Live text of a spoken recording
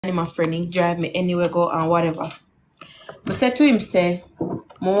my friend, he drive me anywhere go and whatever. I said to him, say, I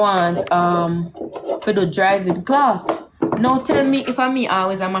want for the driving class. Now tell me if I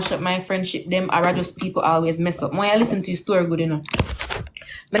always I mash up my friendship them or I just people always mess up. When I listen to your story good enough.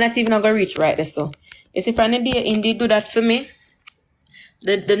 But not even gonna reach right there so. You see, from the day Indy do that for me.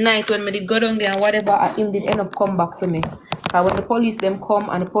 The night when me did go down there and whatever, him did end up come back for me. Cause when the police them come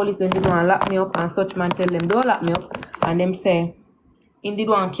and the police them did want to lock me up and such man tell them don't lock me up and them say him did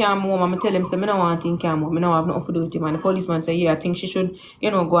want to come home and I tell them say me don't want him come home, me don't have nothing to do with him and the policeman say yeah I think she should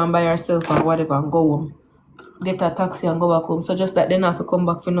go and buy herself or whatever and go home. Get a taxi and go back home. So just that they not have to come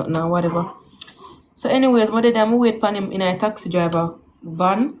back for nothing or whatever. So anyways, my dad I wait for him in a taxi driver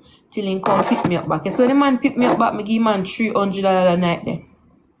van till he come pick me up back. So when the man pick me up back, me give man $300 a night there.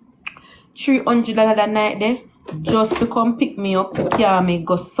 $300 a night there just to come pick me up to carry me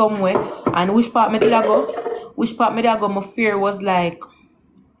go somewhere. And which part me did I go? Which part me did I go? My fare was like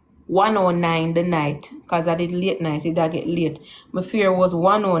 109 the night. Cause I did late night, it did get late. My fare was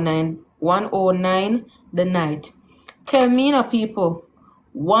 109 the night. Tell me now people,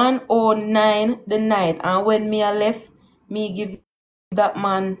 109 the night. And when me I left, me give that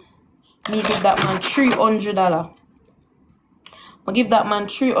man $300. I give that man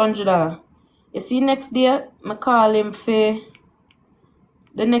 $300. You see, next day, I call him for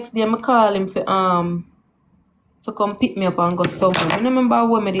come pick me up and go somewhere. I remember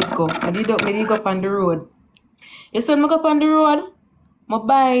where I did go. I did go up on the road. You see, when I go up on the road,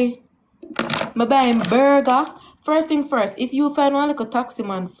 I buy him burger. First thing first, if you find one little taxi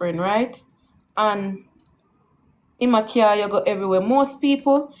man friend, right? And in my car, you go everywhere. Most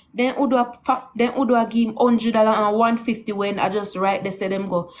people, then who do I give him $100 and $150 when I just right they say them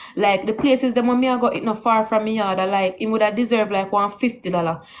go. Like the places them when me I go it not far from me yard, like it would have deserved like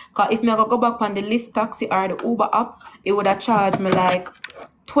 $150. Cause if me I go back on the Lyft taxi or the Uber app, it would have charged me like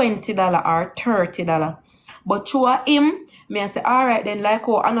 $20 or $30. But through him, me I say alright then like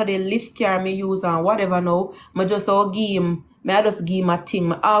I know the Lyft car me use and whatever now, I just give him. I just give him a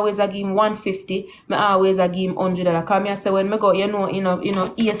thing. I always give him $150. I always give him $100. Cause I say when I go, yes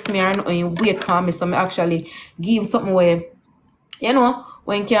me or nothing, wait for me. So I actually give him something where,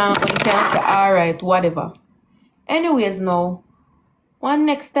 when can say alright, whatever. Anyways now, one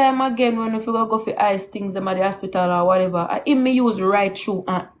next time again when we go for ice things them at the hospital or whatever, him me use right through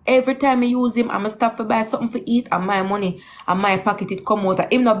and every time I use him, I'm stop to buy something for eat and my money and my pocket it come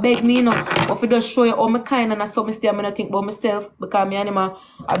out. Him not beg me but if just show you how me kind and so me stay I not think about myself because me animal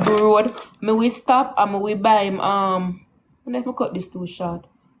at the road. Me we stop and me we buy him let me cut this too short.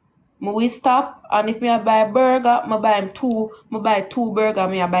 Me we stop and if me I buy a burger, me buy him two burger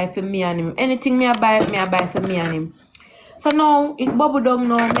me I buy for me and him. Anything me I buy for me and him. So now, it bubble down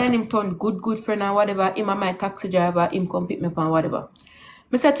now, me and him turn good friend and whatever. Him and my taxi driver, him come pick me up and whatever.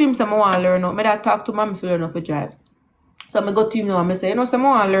 I said to him, I want to learn now. I talk to him and I learn how to drive. So I go to him now and I say, I want to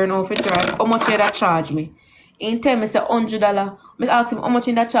learn how to drive. How much you that charge me? In time, I say $100. I ask him how much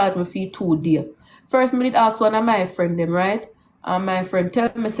you that charge me for 2 days. First, I did ask one of my friend them, right? And my friend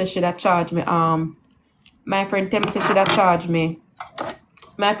tell me say she that charge me. My friend tell me say she that charge me.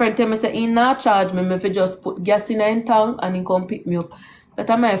 My friend tell me say he not charge me if he just put gas in a tank and he come pick me up.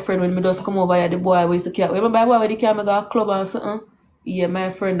 That my friend when me just come over here, the boy with the car. When my boy with the car, I go a club or something. Yeah,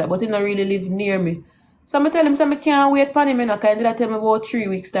 my friend that, but he not really live near me. So I tell him say I can't wait for him, because he did tell me about 3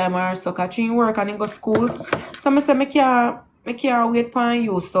 weeks time or so, because he work and he go school. So I say I can't wait for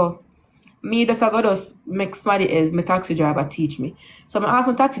you, so me just make somebody else, my taxi driver teach me. So I ask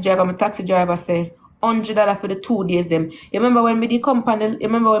my taxi driver say $100 for the 2 days them. You remember when me did come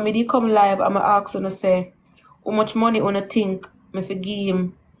live and I ask him say how much money on a think me for give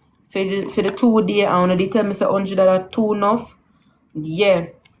him for the 2 days and they tell me say $100 too enough. Yeah.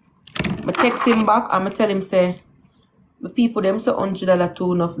 I text him back and I tell him say the people them say $100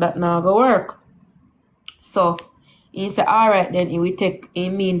 too enough that now go work. So he say alright then he will take he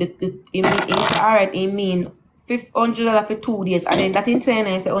say alright he mean $500 for 2 days and then that insane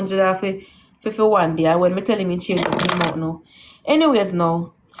I say $100 for 1 day. And when me tell him he change up him out now. Anyways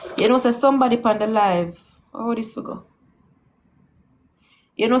now, say somebody on the live. Oh this we go.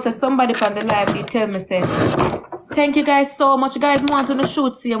 Say somebody on the live they tell me say thank you guys so much. You guys want to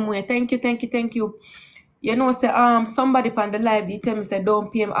shoot same way. Thank you. Say somebody on the live they tell me say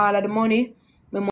don't pay him all of the money.